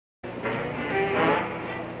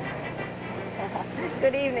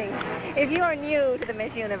Good evening. If you're new to the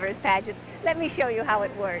Miss Universe pageant, let me show you how it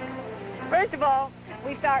works. First of all,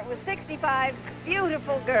 we start with 65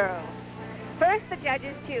 beautiful girls. First, the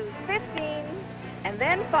judges choose 15, and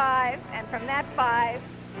then 5, and from that 5,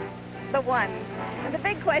 the 1. And the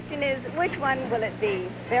big question is, which one will it be?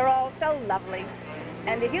 They're all so lovely.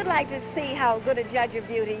 And if you'd like to see how good a judge of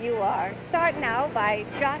beauty you are, start now by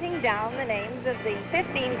jotting down the names of the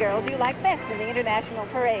 15 girls you like best in the International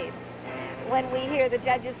Parade. When we hear the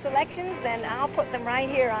judges' selections, then I'll put them right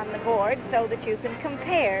here on the board so that you can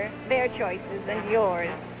compare their choices and yours.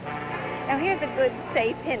 Now here's a good,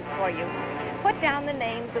 safe hint for you. Put down the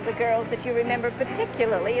names of the girls that you remember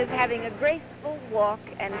particularly as having a graceful walk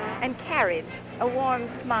and carriage, a warm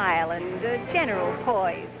smile, and a general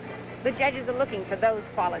poise. The judges are looking for those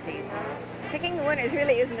qualities. Picking the winners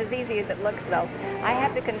really isn't as easy as it looks, though. I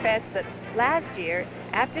have to confess that last year,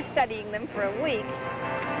 after studying them for a week,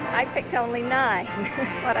 I picked only 9,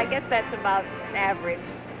 but I guess that's about average.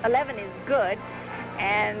 11 is good,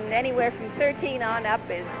 and anywhere from 13 on up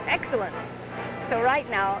is excellent. So right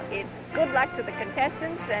now, it's good luck to the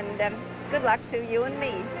contestants, and good luck to you and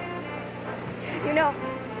me. You know,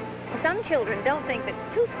 some children don't think that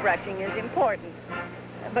toothbrushing is important,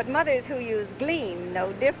 but mothers who use Gleam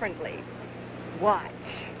know differently. Watch.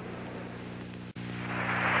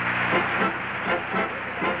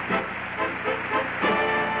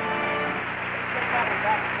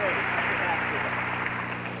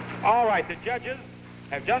 All right, the judges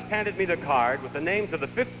have just handed me the card with the names of the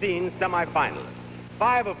 15 semifinalists,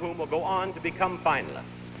 5 of whom will go on to become finalists.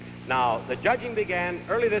 Now, the judging began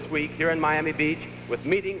early this week here in Miami Beach with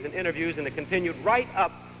meetings and interviews, and it continued right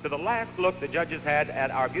up to the last look the judges had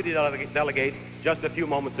at our beauty delegates just a few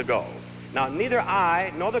moments ago. Now, neither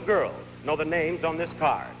I nor the girls know the names on this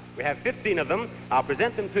card. We have 15 of them. I'll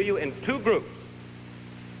present them to you in 2 groups.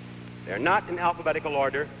 They're not in alphabetical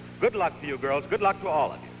order. Good luck to you, girls. Good luck to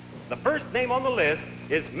all of you. The first name on the list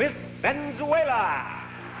is Miss Venezuela.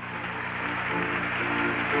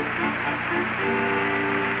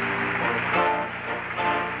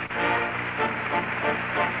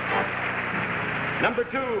 Number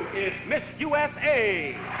 2 is Miss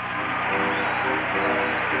USA.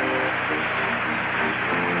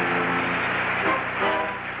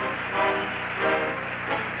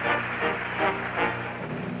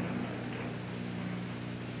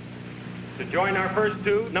 To join our first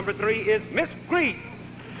 2, number 3 is Miss Greece.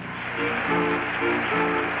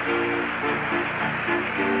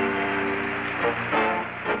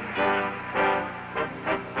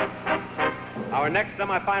 Our next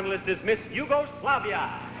semifinalist is Miss Yugoslavia.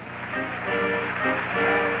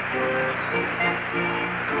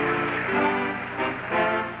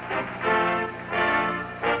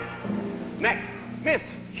 Next, Miss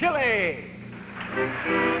Chile.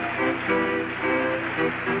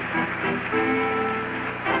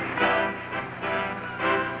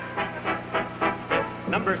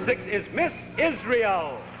 Number 6 is Miss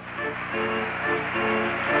Israel.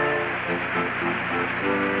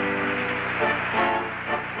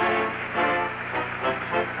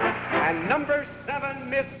 And number 7,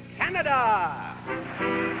 Miss Canada.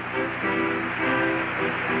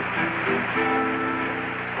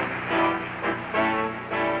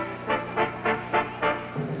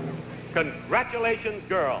 Congratulations,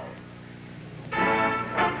 girls.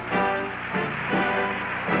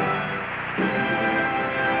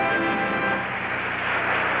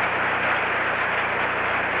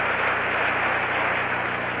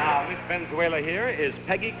 Venezuela here is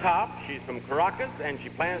Peggy Kopp. She's from Caracas, and she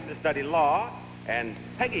plans to study law. And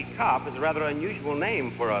Peggy Kopp is a rather unusual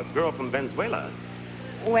name for a girl from Venezuela.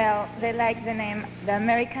 Well, they like the name, the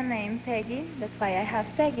American name, Peggy. That's why I have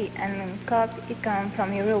Peggy. And Kopp, it comes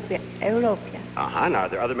from Europe. Uh-huh. Now, are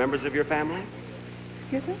there other members of your family?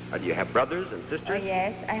 Excuse me? Or do you have brothers and sisters? Oh,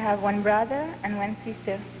 yes. I have 1 brother and 1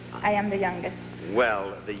 sister. I am the youngest.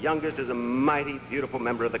 Well, the youngest is a mighty beautiful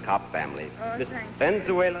member of the Kopp family. Oh, Miss thanks.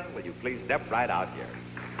 Venezuela, will you please step right out here?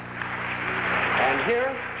 And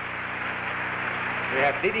here we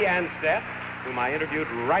have Dee Dee Anstedt, whom I interviewed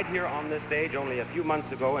right here on this stage only a few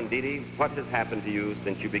months ago. And Dee Dee, what has happened to you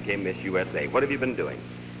since you became Miss USA? What have you been doing?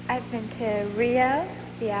 I've been to Rio,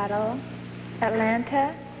 Seattle,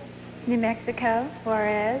 Atlanta, New Mexico,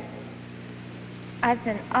 Juarez. I've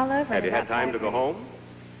been all over. Have you had time to go home?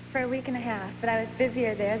 For a week and a half, but I was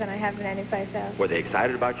busier there than I have been anyplace else. Were they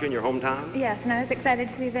excited about you in your hometown? Yes, and I was excited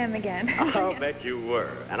to see them again. I'll bet you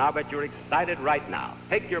were. And I'll bet you're excited right now.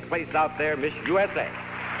 Take your place out there, Miss USA.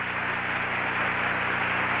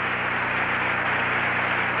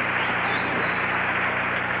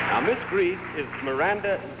 Now, Now, Miss Greece is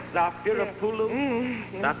Miranda Zafiropoulou,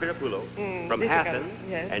 from Athens,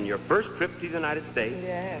 yes. and your first trip to the United States.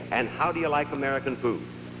 Yes. And how do you like American food?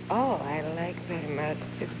 Oh, I like very much.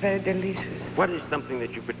 It's very delicious. What is something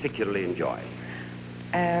that you particularly enjoy?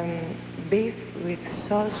 Beef with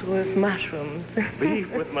sauce with mushrooms.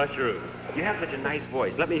 Beef with mushrooms. You have such a nice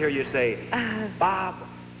voice. Let me hear you say, Bob,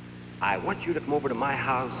 I want you to come over to my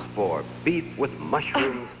house for beef with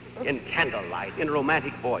mushrooms in candlelight, in a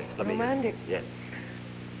romantic voice. Let me hear. Romantic? Yes.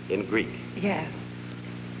 In Greek. Yes.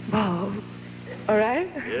 Bob. All right?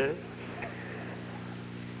 Yes.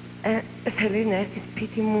 Θέλει να έρθει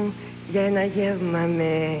σπίτι μου για ένα γεύμα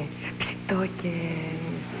με ψητό και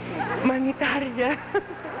μανιτάρια.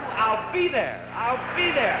 I'll be there. I'll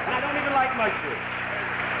be there. I don't even like mushrooms.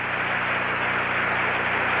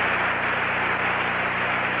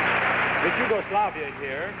 Miss Yugoslavia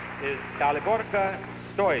here is Daliborka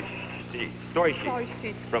Stojcic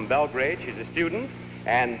from Belgrade. She's a student,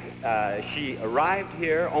 and she arrived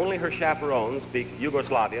here. Only her chaperone speaks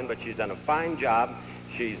Yugoslavian, but she's done a fine job.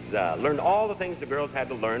 She's learned all the things the girls had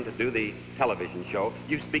to learn to do the television show.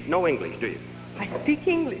 You speak no English, do you? I speak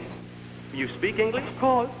English. You speak English? Of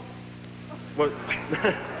course. Well,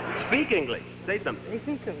 speak English. Say something.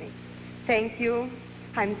 Listen to me. Thank you.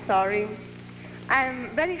 I'm sorry. I'm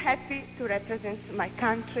very happy to represent my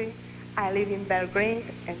country. I live in Belgrade,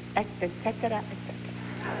 and etc., etc.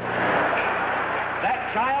 That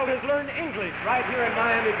child has learned English right here in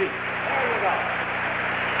Miami Beach. There you go.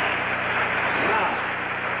 Now,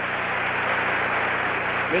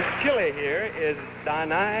 Miss Chile here is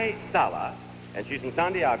Danai Sala, and she's in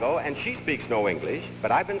Santiago, and she speaks no English,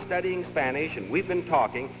 but I've been studying Spanish, and we've been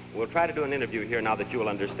talking. We'll try to do an interview here now that you will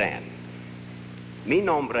understand. Mi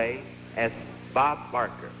nombre es Bob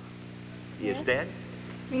Barker. ¿Y usted?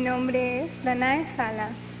 Mi nombre es Danai Sala.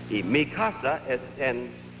 Y mi casa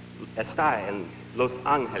está en Los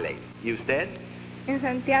Ángeles. ¿Y usted? En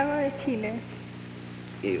Santiago de Chile.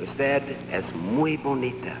 Y usted es muy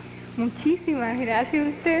bonita. Muchísimas gracias.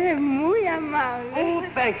 Usted es muy amable. Oh,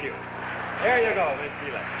 thank you. There you go, Miss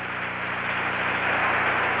Sheila.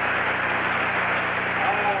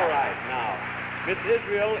 All right, now, Miss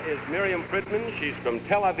Israel is Miriam Friedman. She's from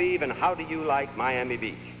Tel Aviv, and how do you like Miami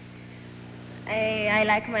Beach? I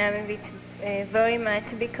like Miami Beach very much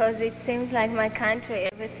because it seems like my country.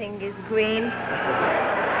 Everything is green.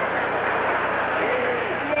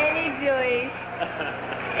 Very Jewish.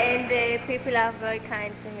 And people are very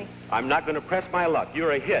kind to me. I'm not going to press my luck.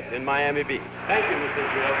 You're a hit in Miami Beach. Thank you, Miss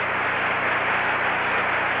Israel.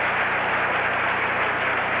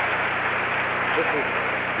 This is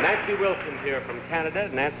Nancy Wilson here from Canada.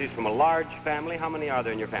 Nancy's from a large family. How many are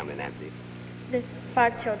there in your family, Nancy? There's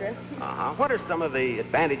 5 children. Uh-huh. What are some of the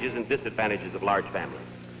advantages and disadvantages of large families?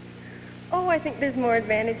 Oh, I think there's more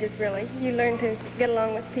advantages, really. You learn to get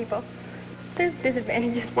along with people. There's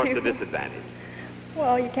disadvantages, too. What's the disadvantage?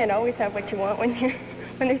 Well, you can't always have what you want when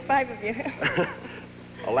there's 5 of you.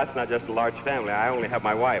 Well, that's not just a large family. I only have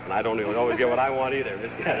my wife, and I don't even always get what I want either,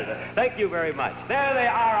 Miss Canada. Thank you very much. There they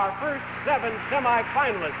are, our first 7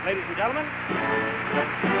 semi-finalists, ladies and gentlemen.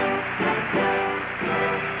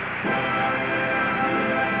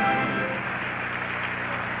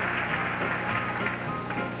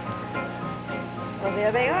 Well,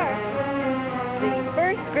 there they are. The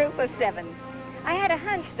first group of 7. I had a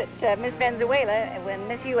hunch that Miss Venezuela, when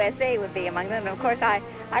Miss USA would be among them. And of course, I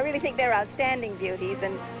really think they're outstanding beauties.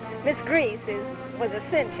 And Miss Greece was a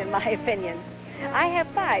cinch, in my opinion. I have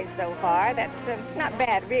 5 so far. That's not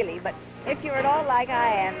bad, really. But if you're at all like I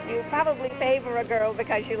am, you probably favor a girl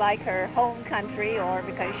because you like her home country or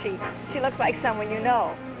because she looks like someone you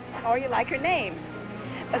know, or you like her name.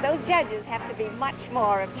 But those judges have to be much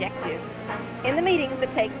more objective. In the meetings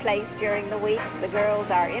that take place during the week, the girls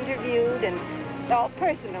are interviewed and all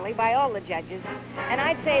personally by all the judges. And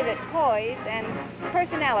I'd say that poise and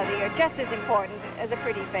personality are just as important as a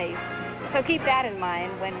pretty face. So keep that in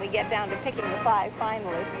mind when we get down to picking the 5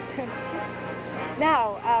 finalists.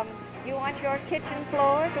 Now, you want your kitchen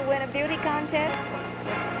floor to win a beauty contest?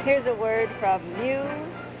 Here's a word from New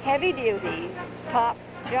Heavy Duty Top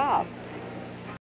Job.